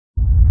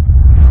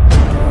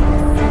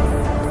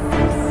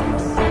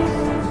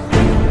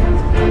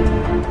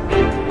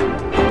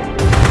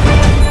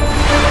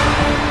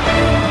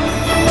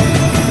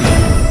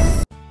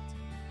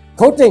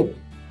Quoting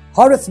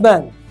Horace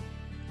Mann,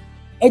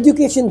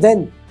 education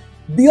then,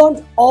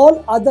 beyond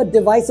all other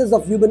devices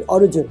of human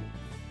origin,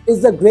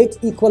 is the great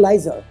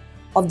equalizer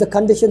of the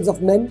conditions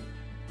of men,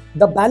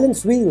 the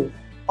balance wheel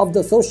of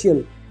the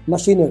social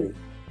machinery.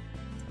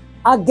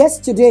 Our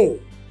guest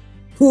today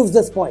proves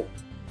this point.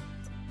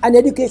 An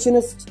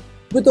educationist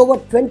with over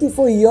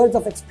 24 years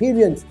of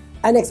experience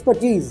and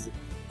expertise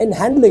in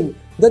handling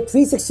the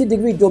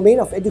 360-degree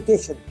domain of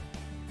education,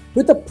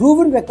 with a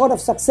proven record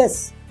of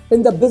success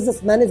in the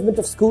business management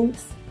of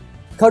schools,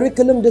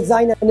 curriculum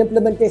design and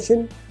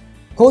implementation,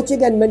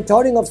 coaching and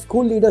mentoring of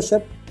school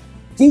leadership,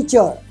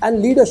 teacher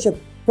and leadership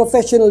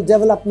professional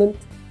development.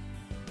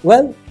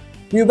 Well,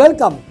 we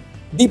welcome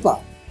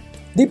Deepa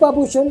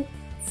Bhushan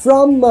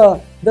from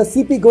the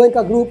CP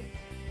Goenka group.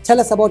 Tell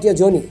us about your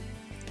journey.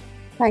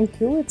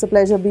 Thank you. It's a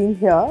pleasure being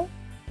here.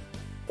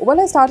 Well,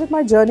 I started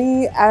my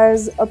journey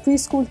as a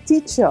preschool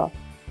teacher.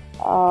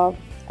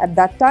 At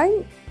that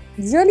time,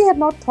 really had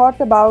not thought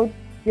about,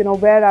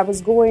 where I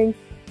was going.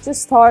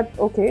 Just thought,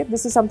 okay,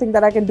 this is something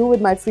that I can do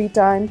with my free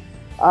time.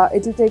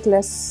 It'll take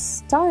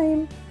less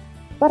time.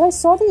 But I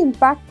saw the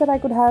impact that I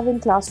could have in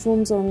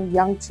classrooms on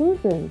young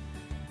children.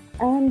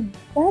 And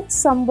that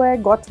somewhere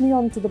got me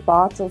onto the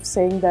path of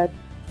saying that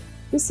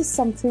this is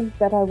something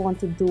that I want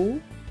to do.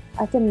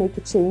 I can make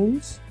a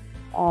change.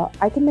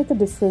 I can make a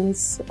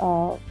difference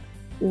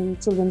in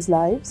children's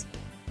lives.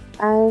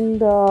 And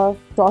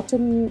taught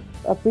in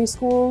a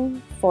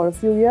preschool for a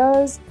few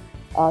years,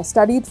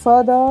 studied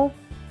further,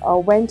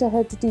 went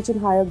ahead to teach in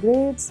higher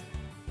grades,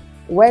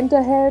 went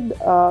ahead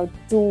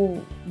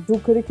to do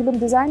curriculum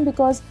design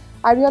because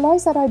I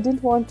realized that I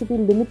didn't want to be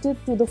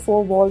limited to the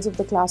four walls of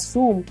the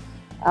classroom,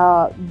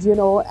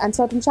 and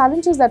certain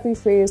challenges that we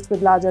faced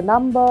with larger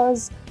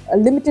numbers, a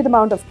limited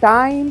amount of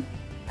time,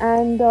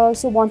 and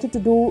so wanted to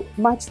do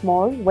much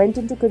more. Went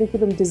into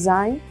curriculum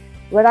design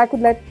where I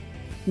could let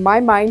my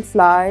mind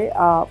fly,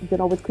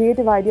 with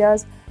creative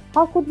ideas.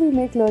 How could we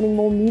make learning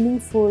more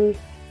meaningful,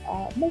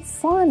 more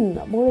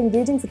fun, more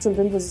engaging for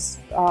children was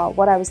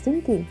what I was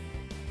thinking.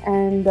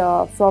 And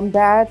from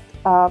that,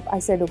 I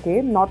said,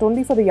 okay, not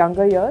only for the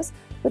younger years,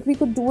 but we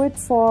could do it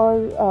for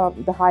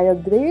the higher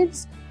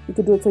grades. We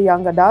could do it for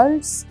young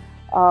adults.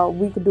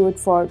 We could do it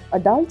for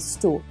adults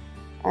too,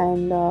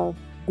 and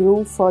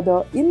grew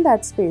further in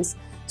that space.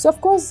 So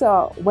of course,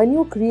 when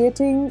you're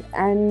creating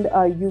and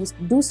you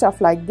do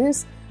stuff like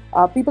this,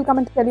 people come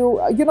and tell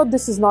you,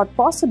 this is not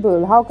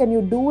possible. How can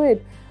you do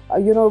it?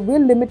 We're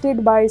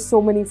limited by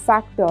so many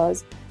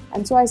factors.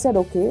 And so I said,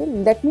 okay,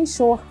 let me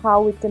show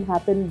how it can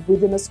happen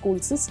within a school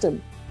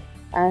system.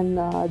 And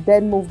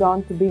then moved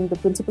on to being the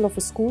principal of a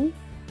school,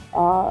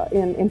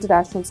 in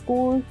international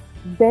school,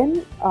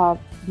 then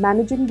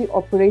managing the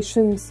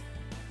operations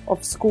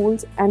of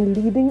schools and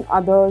leading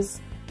others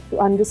to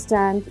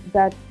understand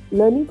that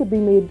learning could be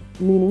made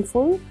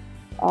meaningful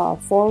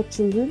for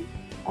children,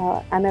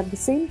 and at the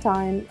same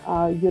time,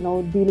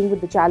 dealing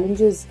with the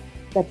challenges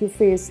that you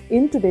face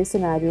in today's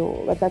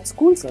scenario, that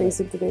schools face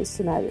in today's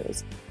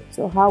scenarios.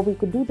 So how we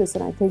could do this,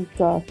 and I think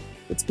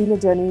it's been a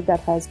journey that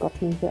has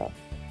got me here.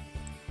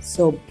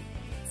 So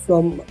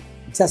from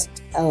just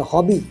a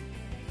hobby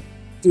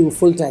to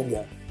full-time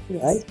here,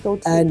 yes, right?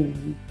 Totally.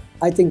 And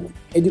I think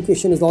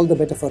education is all the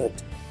better for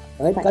it,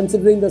 right?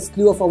 Considering the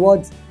slew of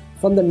awards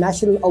from the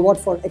National Award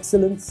for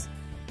Excellence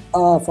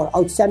for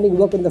outstanding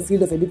work in the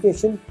field of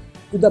education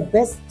to the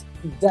Best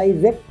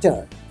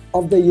Director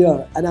of the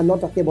Year, and I'm not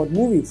talking about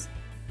movies,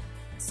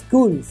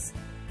 schools,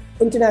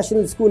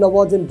 International School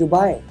Awards in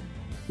Dubai,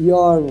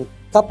 your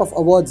cup of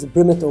awards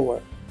brimmeth over.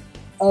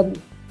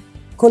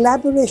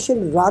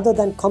 Collaboration rather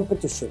than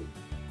competition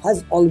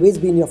has always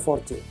been your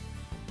forte,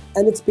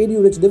 and it's paid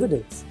you rich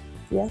dividends.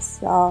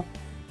 Yes,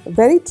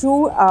 very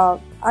true.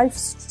 I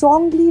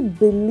strongly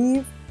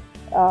believe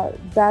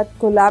that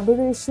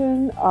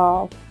collaboration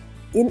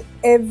in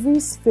every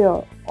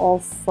sphere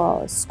of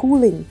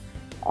schooling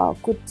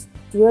could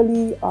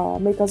really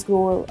make us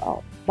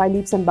grow by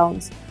leaps and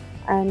bounds.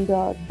 And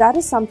that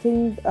is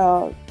something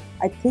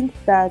I think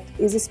that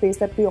is a space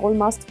that we all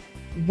must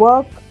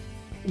work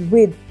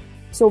with.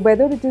 So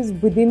whether it is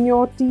within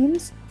your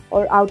teams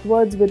or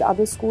outwards with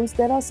other schools,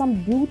 there are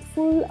some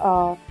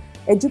beautiful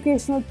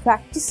educational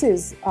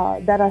practices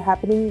that are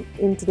happening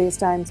in today's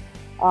times,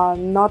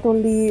 not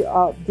only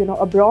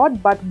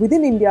abroad but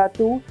within India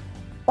too.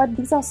 But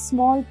these are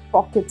small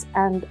pockets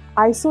and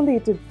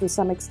isolated to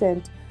some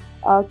extent.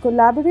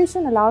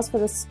 Collaboration allows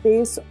for a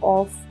space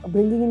of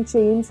bringing in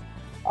change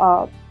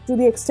to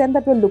the extent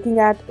that we're looking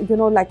at,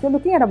 like you're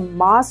looking at a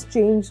mass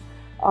change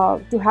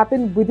to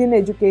happen within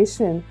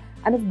education.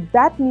 And if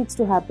that needs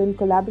to happen,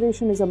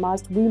 collaboration is a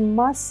must. We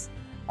must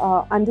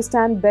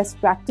understand best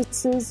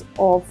practices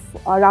of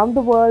around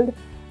the world,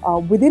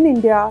 within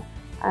India,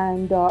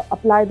 and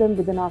apply them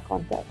within our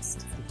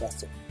context.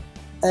 Fantastic.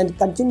 And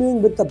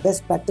continuing with the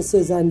best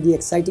practices and the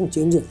exciting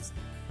changes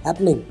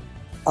happening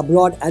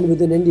abroad and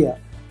within India,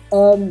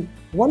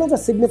 one of the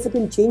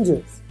significant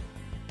changes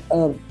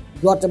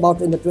brought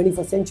about in the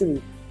 21st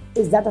century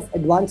is that of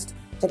advanced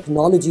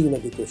technology in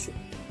education.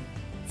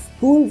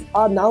 Schools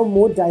are now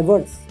more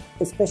diverse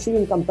especially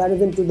in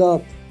comparison to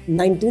the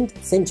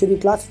 19th century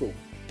classroom.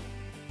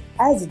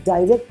 As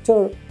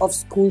director of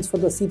schools for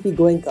the CP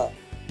Goenka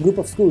group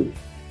of schools,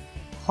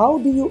 how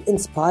do you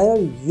inspire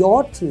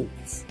your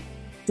teams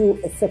to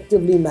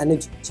effectively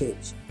manage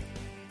change?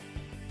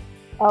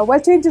 Well,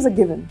 change is a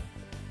given.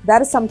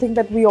 That is something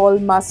that we all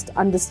must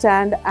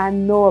understand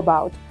and know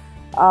about,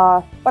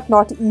 but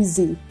not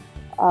easy.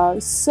 There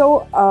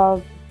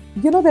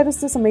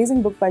is this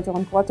amazing book by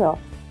John Porter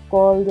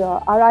called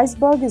Our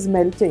Iceberg is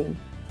Melting,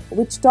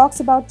 which talks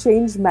about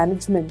change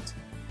management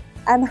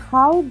and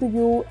how do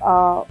you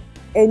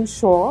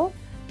ensure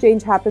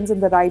change happens in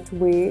the right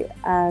way.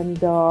 And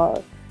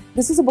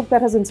this is a book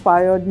that has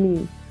inspired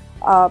me.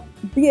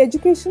 The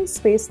education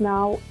space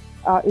now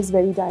is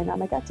very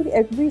dynamic. Actually,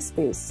 every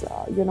space,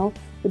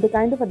 with the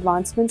kind of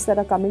advancements that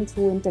are coming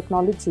through in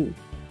technology.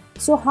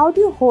 So how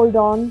do you hold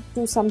on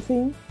to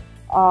something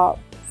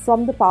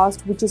from the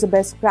past, which is a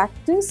best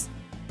practice,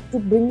 to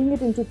bringing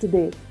it into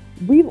today?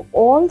 We've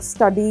all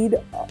studied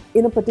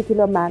in a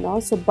particular manner,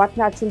 but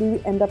naturally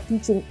we end up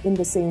teaching in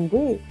the same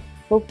way.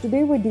 But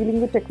today we're dealing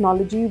with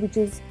technology which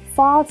is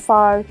far,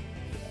 far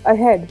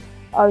ahead.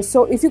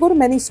 So if you go to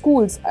many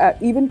schools,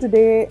 even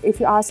today,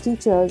 if you ask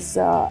teachers,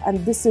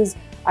 and this is,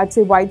 I'd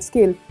say, wide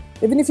scale,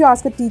 even if you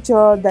ask a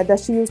teacher that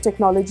does she use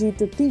technology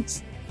to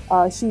teach,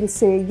 she'll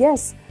say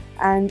yes.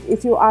 And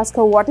if you ask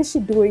her what is she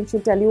doing,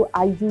 she'll tell you,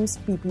 I use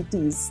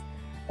PPTs.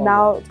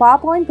 Now,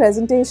 PowerPoint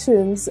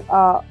presentations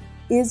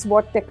is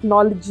what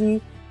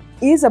technology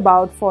is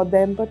about for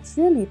them, but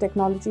really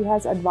technology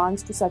has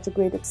advanced to such a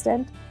great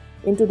extent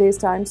in today's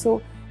time.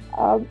 So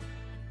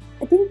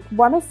I think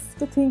one of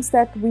the things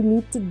that we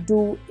need to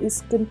do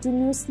is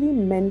continuously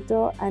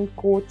mentor and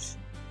coach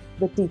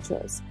the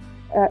teachers.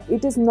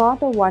 It is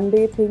not a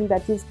one-day thing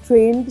that you've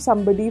trained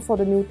somebody for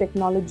a new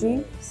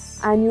technology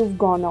and you've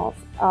gone off.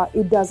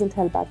 It doesn't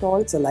help at all.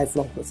 It's a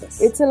lifelong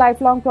process. It's a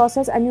lifelong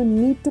process, and you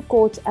need to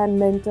coach and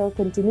mentor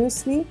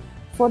continuously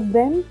for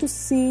them to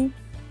see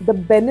the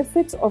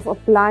benefits of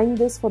applying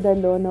this for their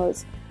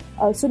learners.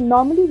 So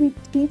normally we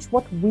teach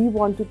what we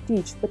want to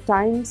teach. The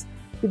times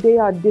today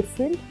are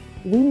different.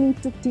 We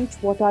need to teach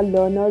what our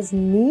learners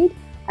need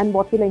and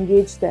what will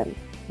engage them.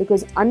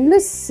 Because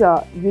unless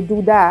you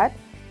do that,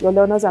 your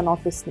learners are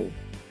not listening.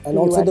 And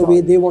also the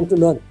way they want to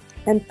learn.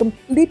 And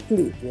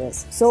completely.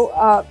 Yes.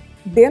 So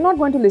they're not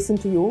going to listen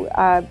to you.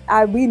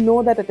 We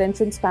know that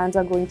attention spans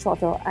are growing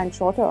shorter and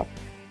shorter.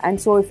 And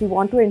so if we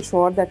want to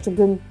ensure that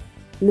children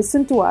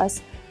listen to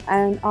us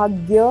and are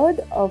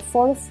geared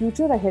for a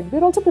future ahead,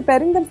 we're also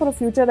preparing them for a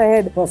future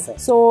ahead.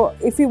 Perfect. So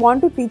if we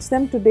want to teach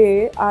them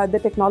today, the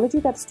technology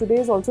that's today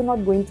is also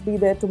not going to be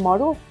there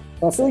tomorrow.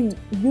 Perfect. So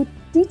you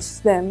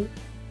teach them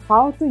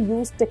how to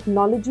use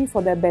technology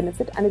for their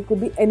benefit, and it could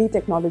be any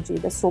technology.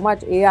 There's so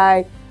much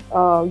AI,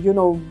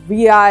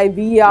 VI,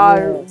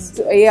 VR, yes.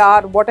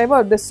 AR,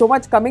 whatever. There's so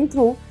much coming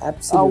through.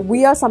 Absolutely.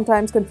 We are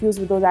sometimes confused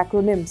with those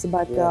acronyms,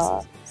 but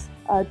yes.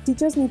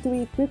 Teachers need to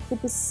be equipped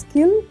with a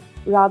skill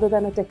rather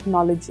than a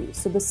technology.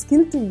 So the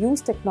skill to use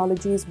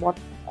technology is what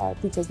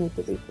teachers need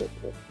to be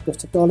equipped with. Because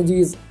technology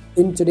is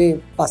in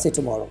today, passe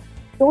tomorrow.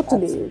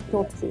 Totally, Absolutely.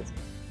 totally.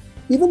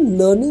 Even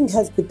learning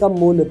has become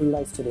more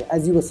liberalized today,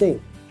 as you were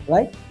saying,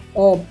 right?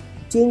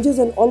 Changes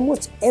in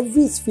almost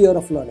every sphere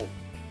of learning.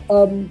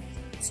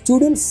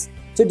 Students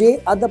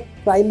today are the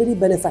primary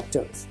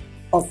benefactors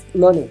of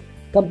learning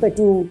compared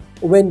to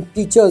when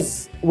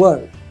teachers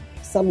were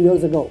some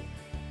years ago.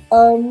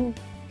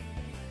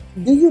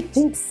 Do you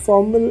think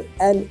formal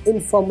and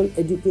informal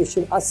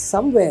education are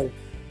somewhere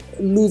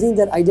losing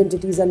their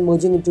identities and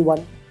merging into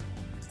one?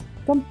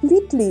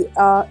 Completely.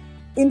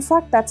 In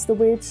fact, that's the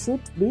way it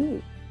should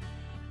be.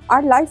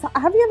 Our life,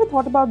 have you ever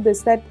thought about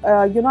this, that,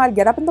 I'll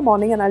get up in the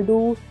morning and I'll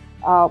do,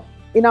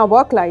 in our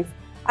work life,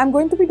 I'm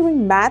going to be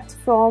doing math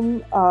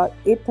from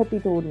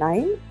 8:30 to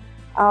 9.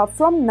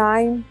 From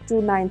 9 to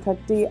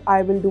 9:30,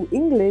 I will do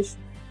English.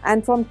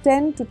 And from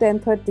 10 to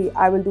 10:30,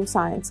 I will do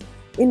science.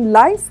 In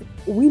life,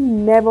 we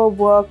never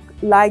work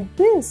like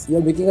this.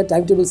 You're making a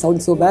timetable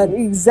sound so bad.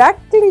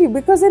 Exactly,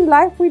 because in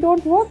life, we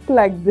don't work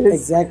like this.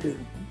 Exactly.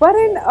 But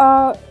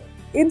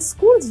in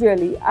schools,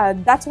 really,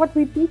 that's what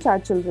we teach our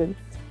children.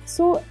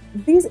 So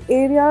these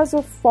areas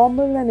of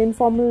formal and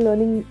informal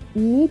learning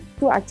need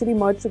to actually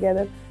merge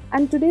together.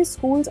 And today's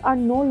schools are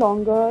no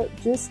longer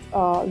just,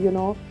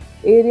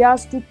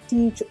 areas to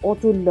teach or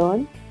to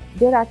learn.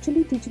 They're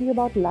actually teaching you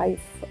about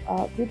life,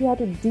 really how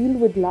to deal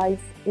with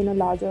life in a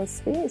larger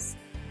space.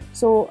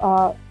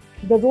 So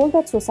the role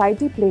that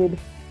society played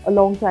a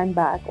long time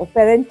back, or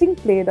parenting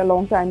played a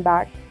long time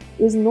back,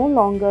 is no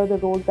longer the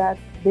role that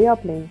they are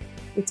playing.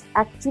 It's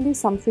actually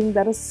something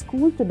that a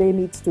school today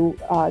needs to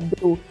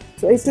do.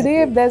 So if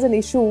today if there's an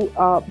issue,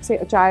 say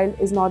a child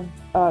is not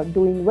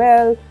doing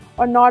well,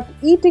 or not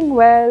eating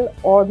well,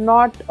 or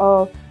not,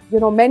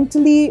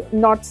 mentally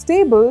not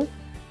stable,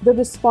 the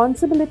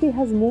responsibility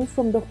has moved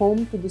from the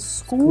home to the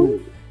school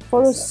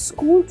for a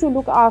school to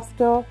look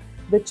after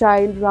the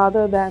child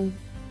rather than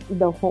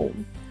the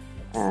home.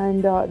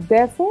 And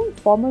therefore,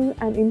 formal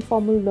and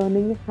informal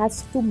learning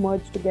has to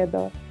merge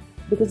together.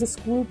 because the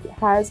school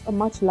has a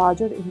much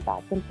larger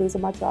impact and plays a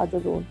much larger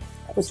role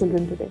for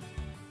children today.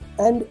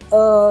 And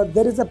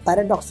there is a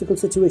paradoxical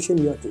situation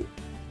here too,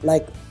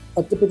 like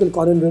a typical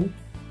conundrum.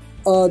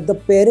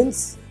 The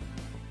parents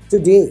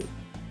today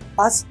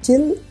are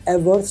still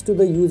averse to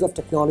the use of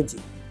technology,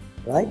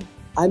 right?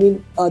 I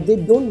mean, they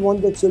don't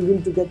want their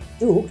children to get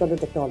too hooked on the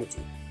technology.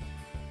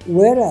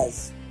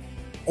 Whereas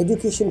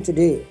education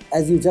today,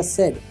 as you just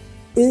said,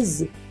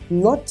 is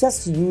not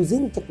just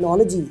using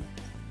technology,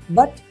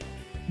 but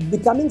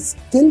becoming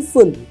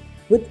skillful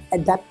with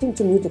adapting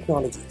to new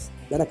technologies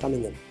that are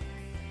coming in.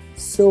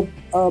 So,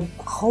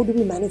 how do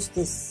we manage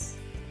this?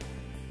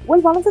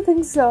 Well, one of the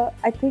things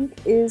I think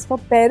is for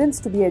parents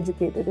to be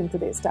educated in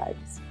today's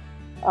times.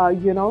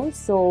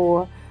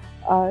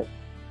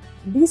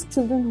 These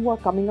children who are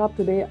coming up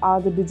today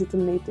are the digital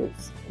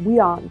natives. We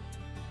aren't.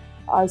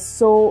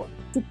 So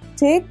to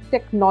take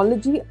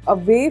technology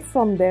away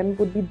from them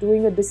would be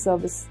doing a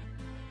disservice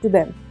to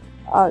them.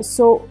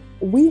 So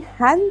we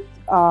hand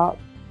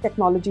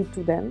technology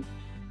to them.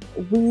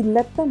 We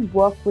let them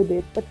work with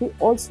it, but we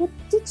also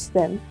teach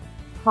them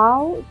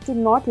how to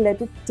not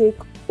let it take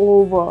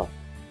over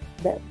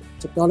them.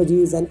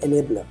 Technology is an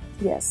enabler.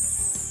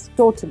 Yes,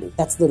 totally.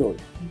 That's the role.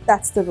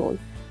 That's the role.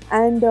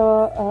 And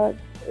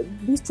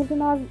these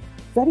children are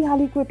very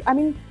highly equipped. I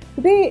mean,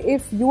 today,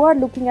 if you are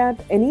looking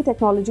at any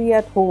technology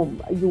at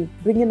home, you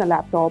bring in a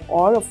laptop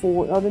or a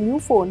phone or a new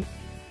phone,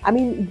 I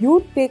mean,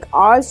 you take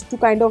hours to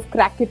kind of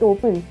crack it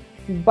open,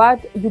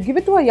 but you give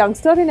it to a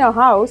youngster in your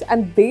house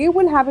and they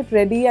will have it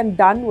ready and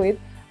done with,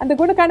 and they're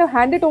going to kind of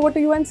hand it over to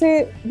you and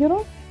say,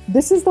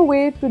 this is the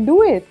way to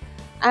do it.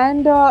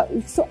 And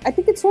so I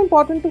think it's so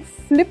important to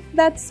flip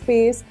that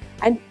space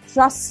and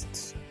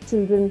trust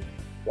children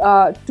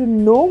to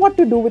know what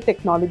to do with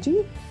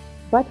technology,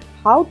 but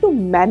how to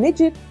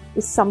manage it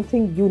is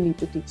something you need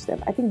to teach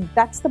them. I think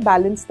that's the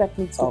balance that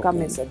needs to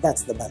come in. So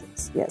that's the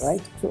balance. Yes.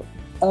 Right? Sure.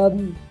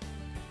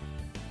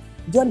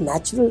 Your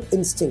natural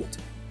instinct,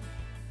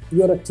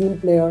 you're a team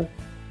player,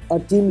 a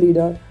team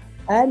leader,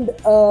 and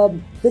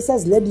this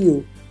has led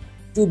you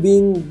to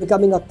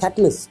becoming a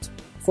catalyst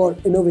for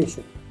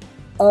innovation.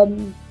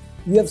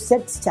 You have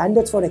set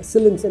standards for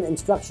excellence in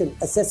instruction,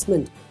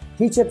 assessment,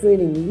 teacher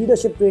training,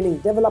 leadership training,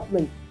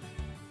 development.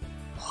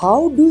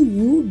 How do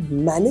you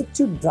manage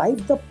to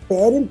drive the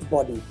parent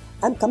body?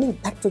 I'm coming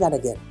back to that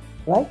again,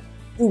 right?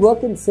 To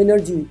work in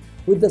synergy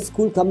with the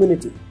school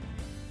community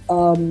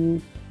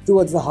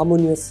towards the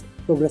harmonious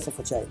progress of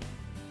a child.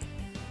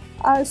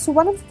 So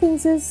one of the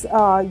things is,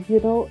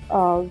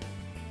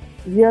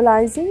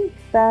 realizing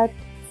that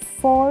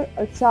for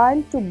a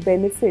child to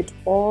benefit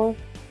or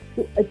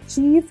to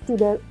achieve to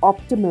their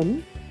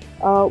optimum,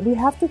 we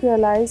have to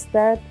realize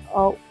that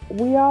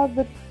we are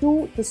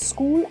the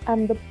school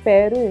and the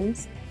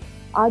parents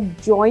are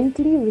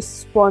jointly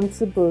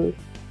responsible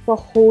for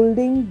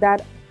holding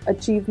that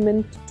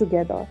achievement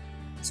together.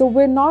 So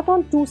we're not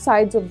on two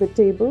sides of the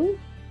table,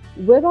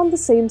 we're on the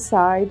same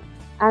side,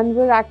 and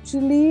we're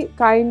actually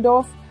kind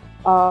of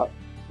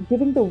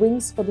giving the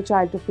wings for the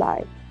child to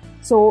fly.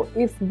 So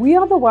if we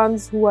are the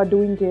ones who are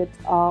doing it,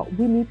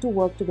 we need to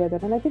work together.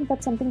 And I think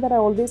that's something that I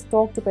always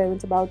talk to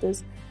parents about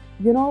is,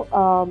 we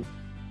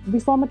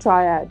form a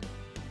triad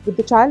with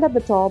the child at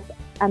the top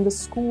and the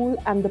school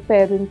and the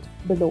parent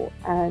below.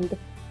 And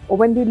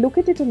when we look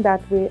at it in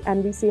that way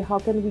and we say, how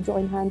can we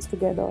join hands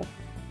together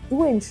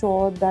to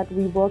ensure that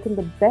we work in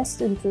the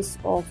best interests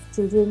of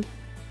children,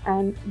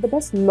 and the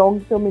best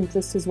long-term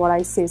interest is what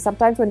I say.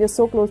 Sometimes when you're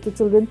so close to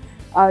children,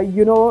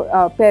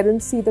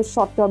 parents see the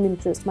short-term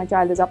interest. My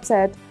child is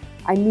upset,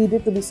 I need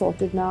it to be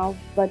sorted now,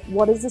 but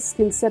what is the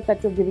skill set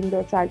that you're giving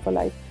the child for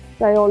life?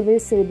 So I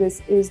always say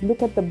this is,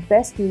 look at the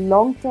best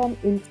long-term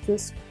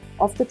interest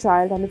of the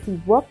child, and if we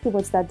work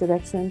towards that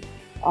direction,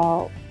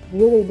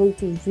 we're able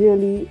to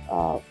really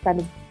kind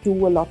of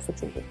do a lot for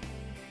children.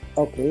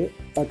 Okay,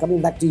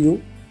 coming back to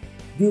you,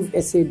 you've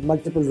essayed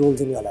multiple roles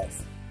in your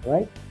life,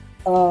 right?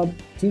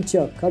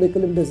 Teacher,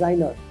 curriculum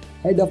designer,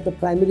 head of the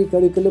primary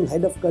curriculum,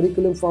 head of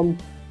curriculum from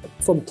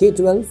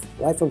K-12,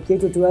 right, from K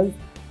to 12,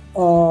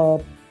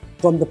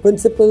 from the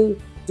principal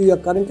to your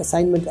current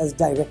assignment as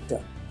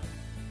director.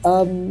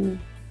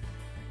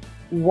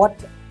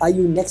 What are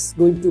you next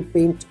going to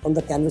paint on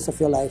the canvas of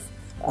your life,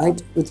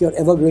 right, with your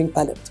ever-growing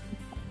palette?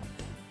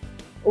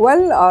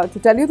 Well, to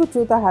tell you the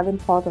truth, I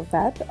haven't thought of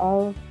that.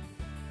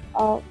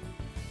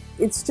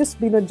 It's just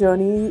been a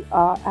journey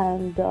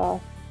and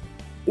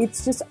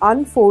it's just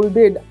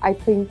unfolded, I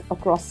think,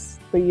 across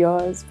the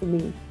years for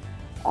me.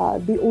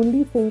 The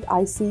only thing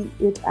I see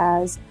it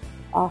as,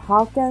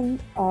 how can,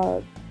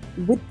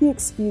 with the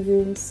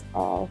experience,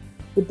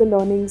 with the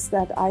learnings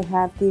that I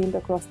have gained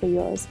across the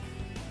years,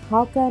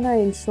 how can I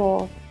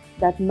ensure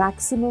that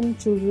maximum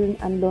children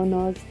and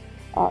learners,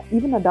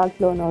 even adult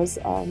learners,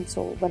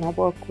 so when I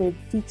work with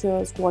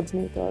teachers,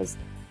 coordinators,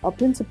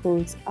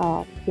 principals,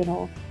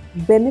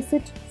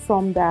 benefit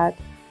from that,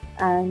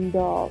 and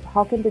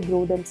how can they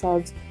grow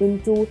themselves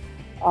into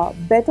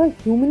better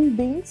human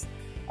beings,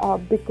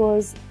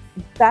 because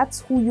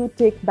that's who you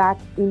take back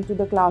into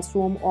the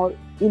classroom or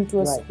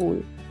into a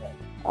school.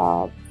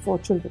 for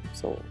children.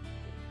 So,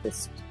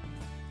 just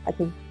I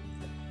think.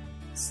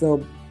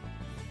 So,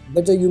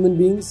 better human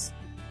beings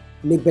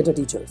make better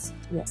teachers.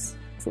 Yes,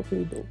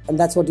 totally do. And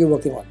that's what you're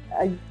working on.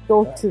 I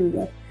totally.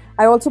 Right.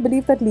 I also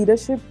believe that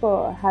leadership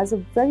has a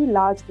very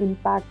large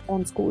impact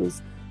on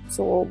schools.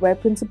 So where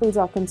principals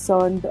are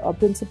concerned,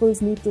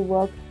 principals need to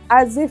work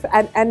as if,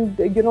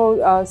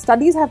 and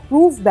studies have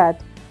proved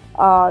that,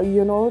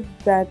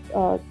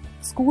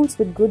 schools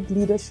with good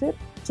leadership,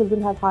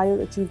 children have higher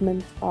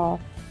achievement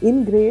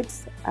in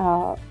grades,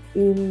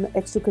 in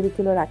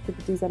extracurricular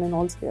activities, and in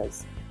all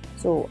spheres.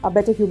 So are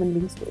better human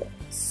beings to it.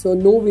 So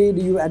no way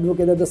do you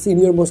advocate that the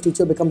senior most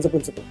teacher becomes a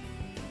principal?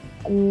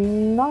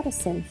 Not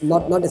essential.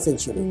 Not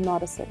essentially.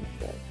 Not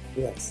essential.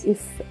 Yes.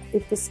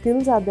 If the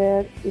skills are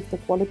there, if the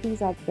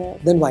qualities are there,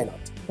 then why not?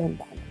 Then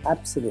why not?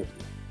 Absolutely.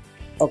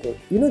 Okay.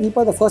 You know,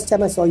 Deepa, the first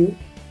time I saw you,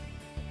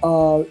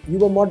 you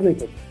were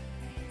moderating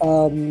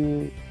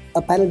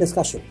a panel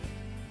discussion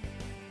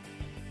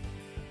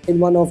in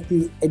one of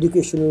the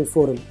educational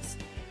forums.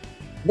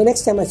 The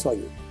next time I saw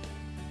you,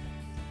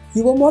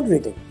 you were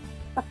moderating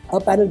a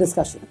panel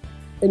discussion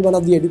in one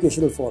of the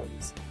educational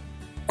forums.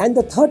 And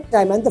the third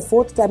time, and the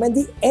fourth time, and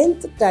the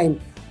nth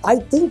time, I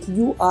think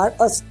you are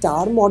a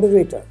star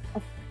moderator,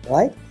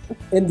 right?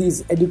 In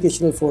these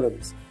educational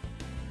forums.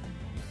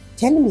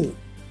 Tell me,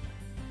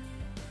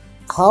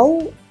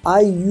 how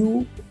are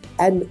you,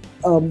 and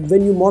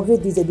when you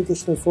moderate these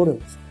educational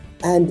forums,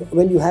 and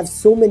when you have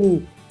so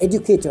many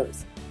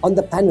educators on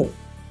the panel,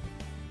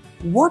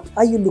 what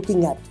are you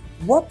looking at?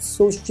 What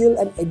social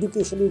and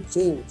educational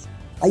change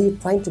are you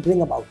trying to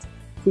bring about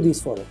through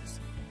these forums?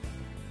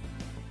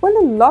 Well,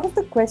 a lot of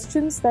the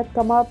questions that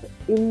come up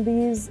in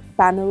these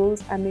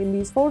panels and in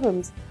these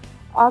forums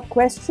are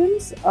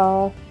questions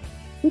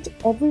which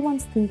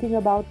everyone's thinking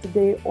about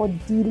today or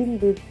dealing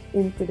with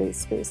in today's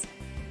space.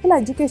 Well,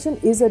 education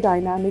is a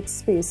dynamic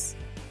space.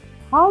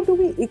 How do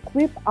we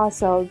equip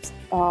ourselves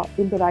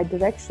in the right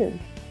direction?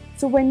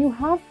 So when you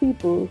have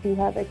people who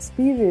have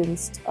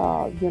experienced,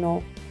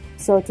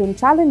 certain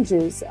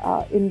challenges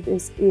in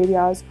these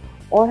areas,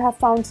 or have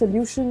found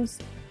solutions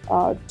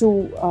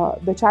to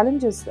the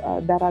challenges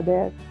that are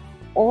there,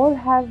 or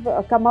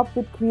have come up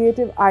with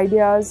creative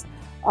ideas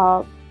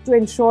to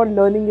ensure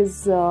learning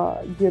is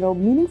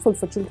meaningful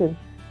for children.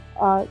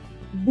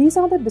 These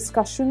are the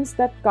discussions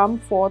that come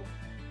forth.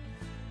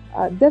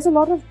 There's a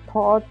lot of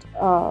thought,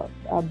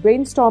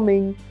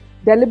 brainstorming,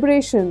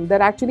 deliberation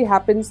that actually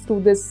happens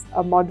through this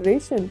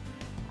moderation,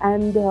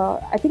 and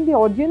I think the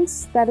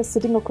audience that is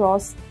sitting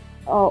across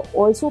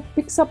also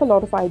picks up a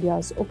lot of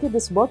ideas. Okay,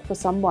 this worked for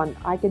someone,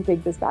 I can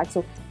take this back.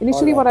 So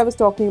initially what I was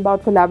talking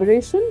about,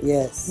 collaboration.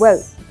 Yes.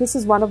 Well, this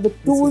is one of the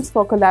tools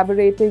for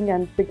collaborating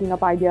and picking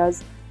up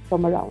ideas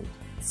from around.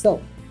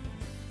 So,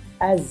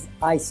 as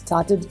I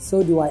started,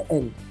 so do I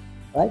end,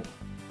 right?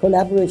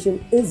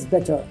 Collaboration is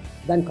better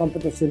than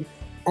competition,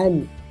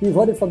 and we've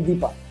heard it from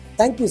Deepa.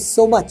 Thank you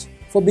so much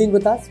for being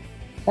with us.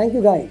 Thank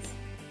you, guys.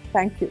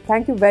 Thank you.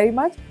 Thank you very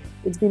much.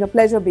 It's been a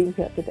pleasure being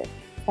here today.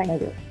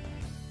 Thank you.